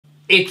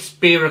It's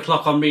beer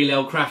o'clock on Real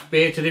Ale Craft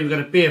Beer. Today we've got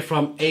a beer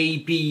from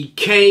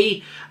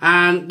ABK,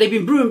 and they've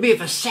been brewing beer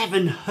for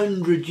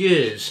 700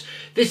 years.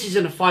 This is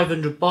in a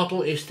 500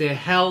 bottle. It's their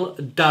Hell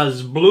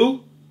Does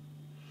Blue.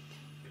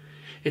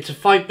 It's a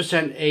 5%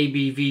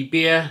 ABV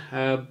beer,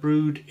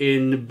 brewed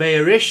in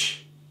Bier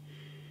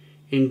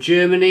in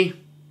Germany.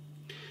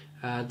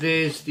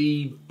 There's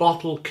the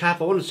bottle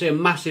cap. I want to say a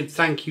massive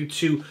thank you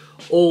to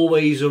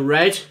Always a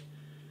Red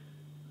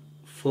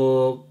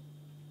for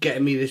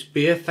getting me this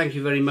beer. Thank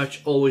you very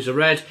much, Always a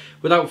Red.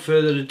 Without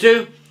further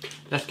ado,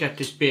 let's get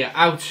this beer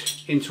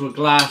out into a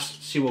glass,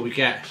 see what we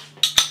get.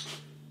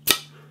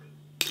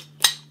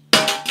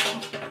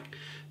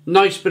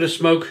 Nice bit of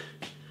smoke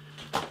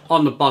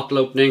on the bottle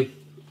opening.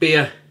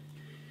 Beer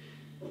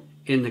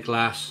in the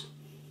glass.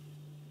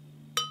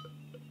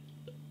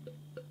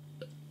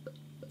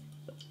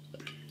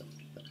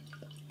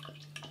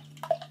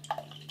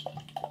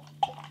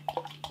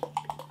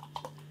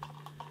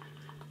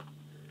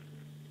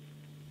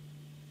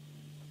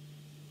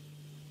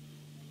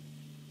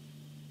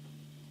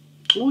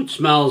 Oh, it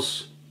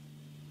smells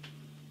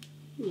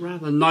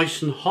rather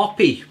nice and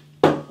hoppy.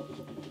 A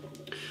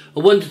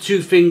 1 to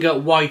 2 finger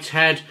white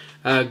head,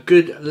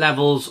 good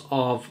levels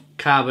of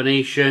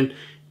carbonation.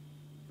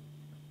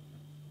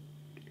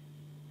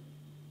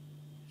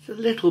 There's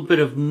a little bit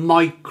of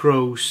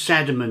micro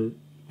sediment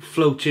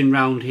floating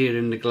around here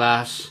in the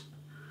glass.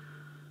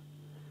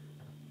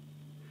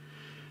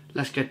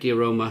 Let's get the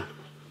aroma.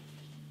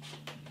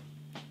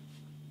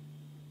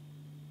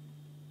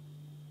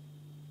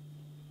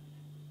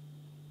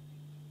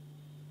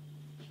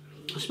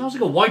 It smells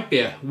like a white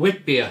beer,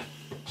 wit beer.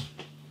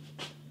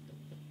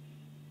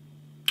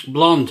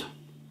 Blonde.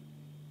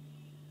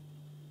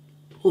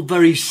 All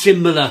very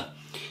similar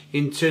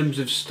in terms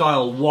of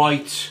style.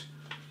 White,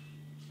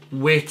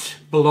 wit,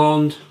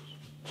 blonde.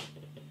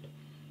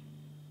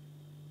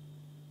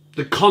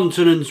 The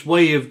continent's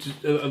way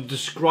of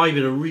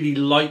describing a really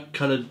light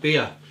coloured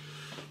beer.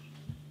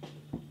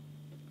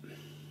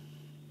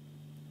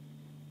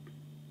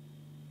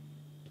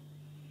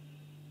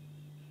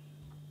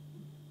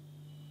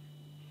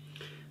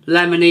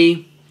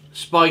 Lemony,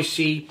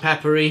 spicy,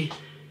 peppery.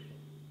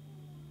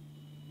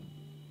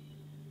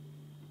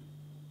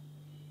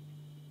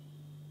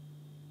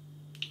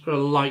 Got a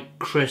light,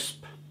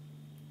 crisp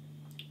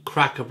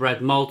cracker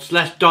bread malts.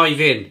 Let's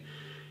dive in.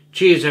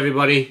 Cheers,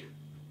 everybody.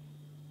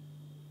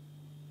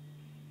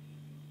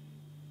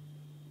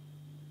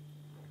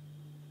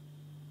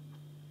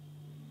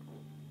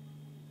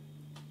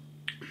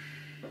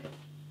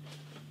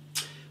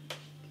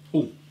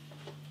 Ooh,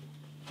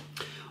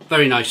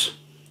 very nice.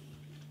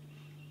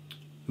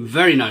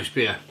 Very nice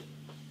beer.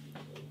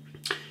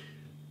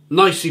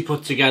 Nicely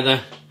put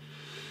together.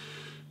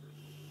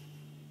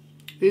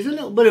 There's a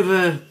little bit of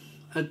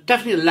a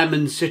definitely a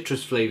lemon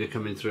citrus flavour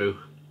coming through.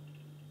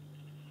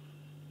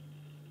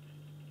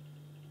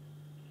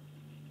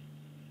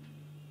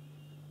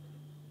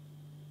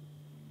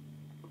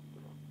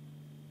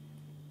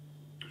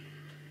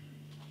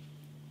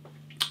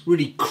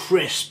 Really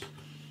crisp.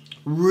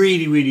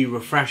 Really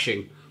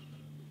refreshing.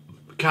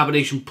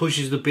 Carbonation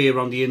pushes the beer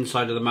on the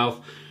inside of the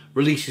mouth.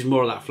 Releases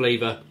more of that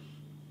flavour.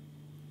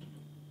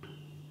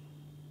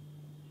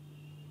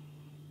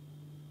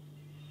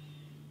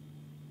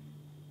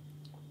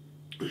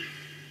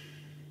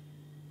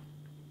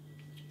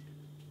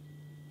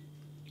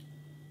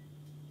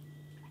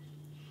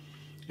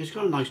 It's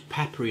got a nice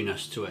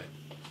pepperiness to it.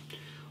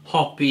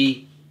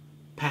 Hoppy,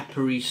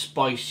 peppery,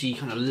 spicy,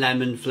 kind of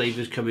lemon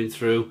flavours coming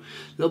through.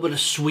 A little bit of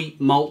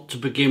sweet malt to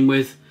begin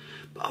with.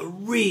 But a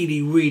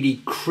really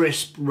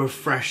crisp,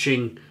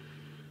 refreshing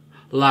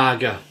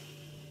lager.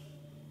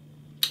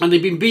 And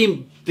they've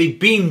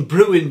been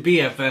brewing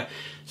beer for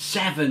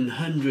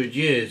 700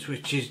 years,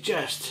 which is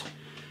just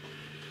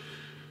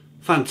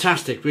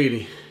fantastic,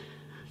 really.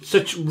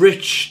 Such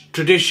rich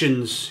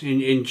traditions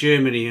in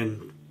Germany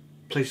and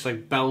places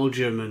like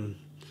Belgium and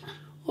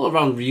all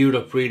around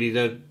Europe, really,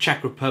 the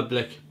Czech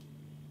Republic.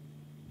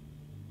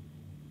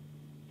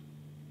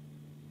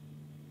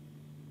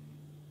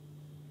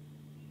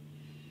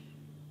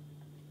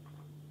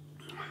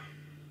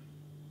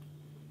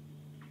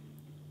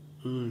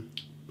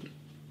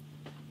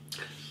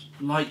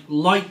 Like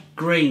light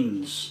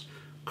grains,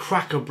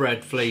 cracker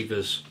bread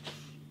flavours.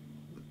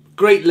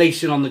 Great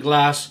lacing on the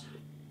glass.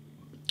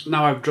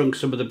 Now I've drunk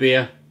some of the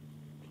beer.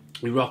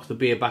 We rock the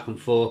beer back and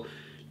forth.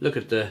 Look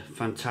at the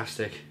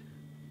fantastic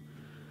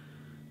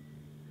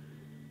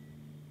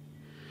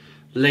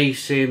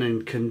lacing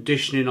and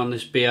conditioning on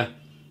this beer.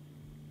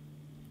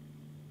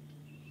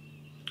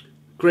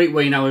 Great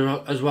way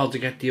now as well to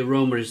get the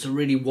aroma is to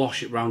really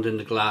wash it round in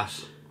the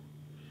glass.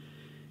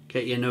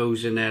 Get your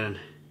nose in there and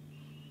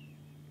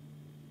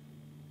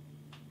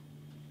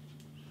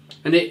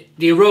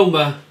the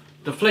aroma,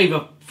 the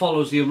flavour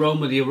follows the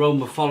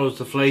aroma follows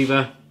the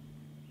flavour.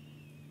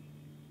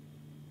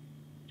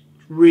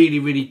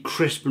 Really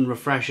crisp and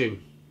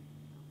refreshing.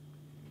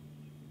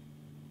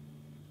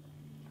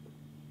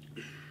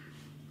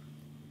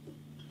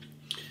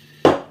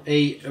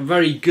 A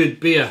very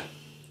good beer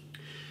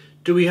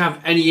Do we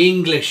have any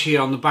English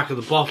here on the back of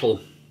the bottle?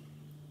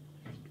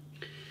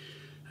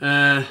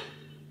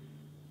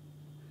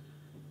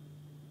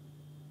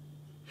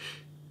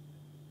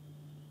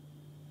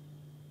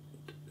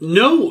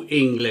 No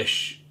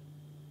English.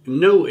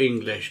 No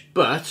English,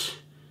 but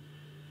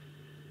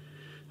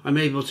I'm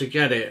able to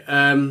get it.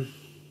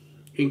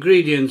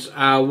 Ingredients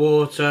are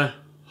water,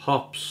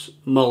 hops,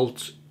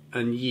 malt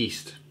and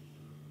yeast.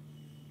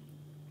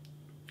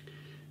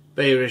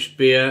 Bayerish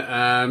beer,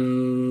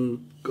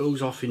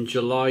 goes off in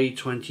July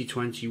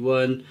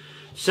 2021.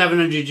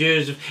 700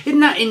 years of...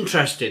 Isn't that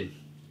interesting?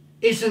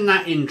 Isn't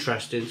that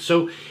interesting?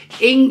 So,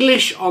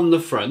 English on the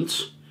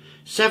front.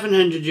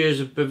 700 years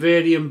of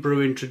Bavarian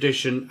brewing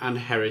tradition and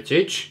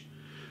heritage.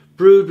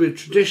 Brewed with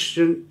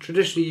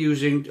traditionally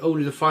using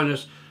only the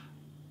finest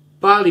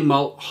barley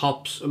malt,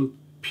 hops and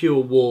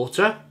pure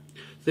water.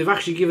 They've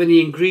actually given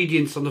the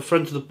ingredients on the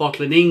front of the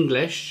bottle in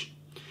English.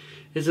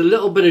 There's a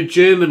little bit of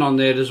German on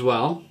there as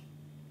well.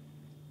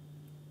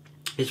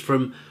 It's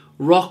from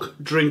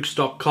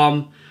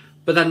rockdrinks.com.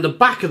 But then the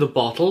back of the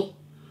bottle,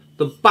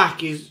 the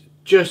back is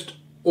just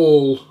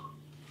all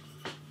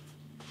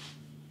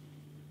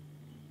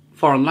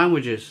foreign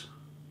languages.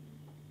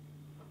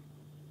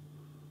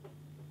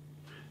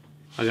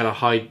 I gotta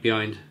hide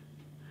behind.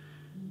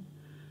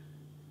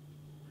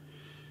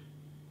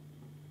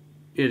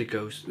 Here it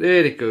goes.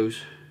 There it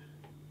goes.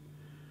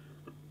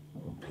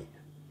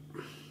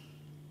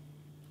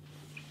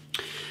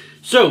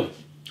 So,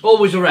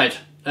 always a red.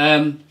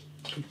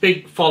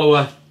 Big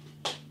follower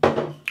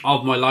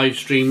of my live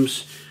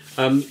streams.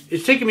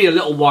 It's taken me a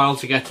little while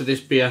to get to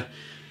this beer,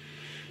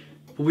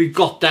 but we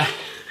got there.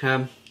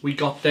 We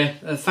got there.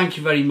 Thank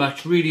you very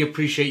much. Really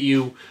appreciate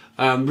you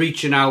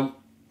reaching out.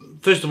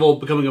 First of all,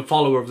 becoming a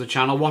follower of the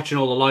channel, watching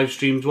all the live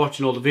streams,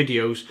 watching all the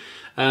videos.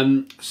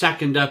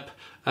 Second up,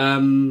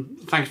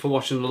 thanks for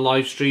watching the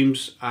live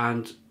streams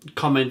and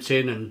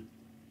commenting and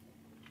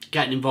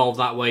getting involved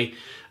that way.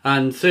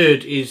 And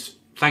third is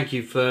thank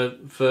you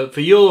for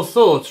your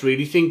thoughts,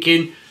 really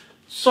thinking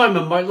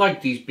Simon might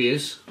like these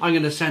beers. I'm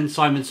going to send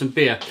Simon some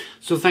beer.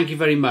 So thank you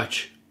very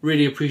much.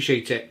 Really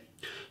appreciate it.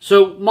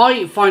 So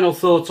my final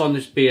thoughts on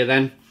this beer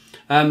then.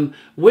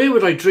 Where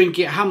would I drink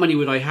it? How many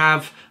would I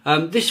have?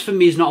 This for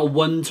me is not a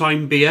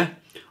one-time beer.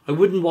 I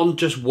wouldn't want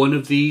just one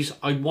of these.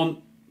 I'd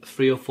want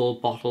 3 or 4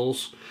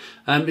 bottles.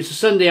 It's a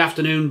Sunday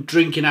afternoon,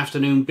 drinking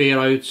afternoon beer,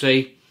 I would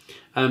say.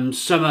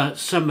 Summer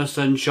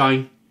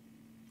sunshine.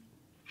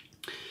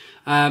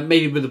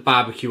 Maybe with a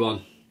barbecue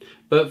on.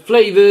 But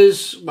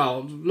flavours,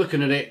 well,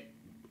 looking at it,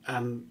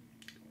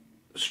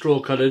 straw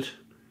coloured.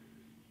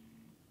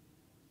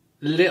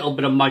 Little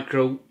bit of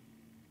micro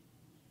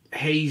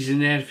haze in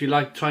there, if you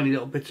like. Tiny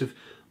little bits of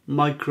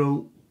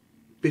micro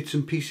bits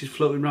and pieces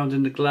floating around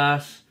in the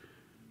glass.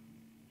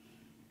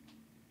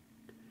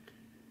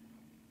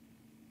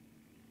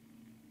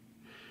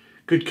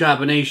 Good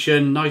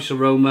carbonation, nice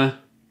aroma.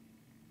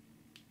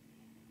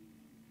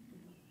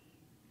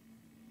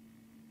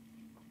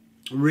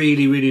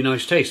 Really, really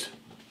nice taste.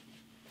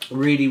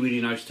 Really,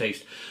 really nice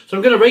taste. So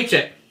I'm going to rate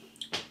it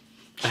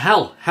a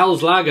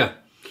Hell's Lager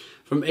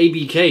from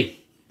ABK.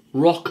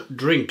 Rock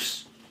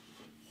Drinks.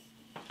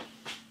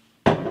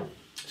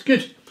 It's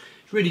good.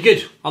 It's really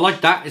good. I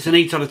like that. It's an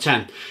 8 out of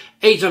 10.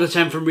 8 out of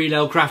 10 from Real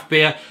Ale Craft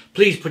Beer.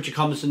 Please put your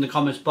comments in the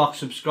comments box.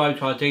 Subscribe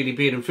to our daily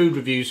beer and food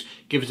reviews.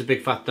 Give us a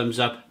big fat thumbs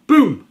up.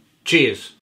 Boom. Cheers.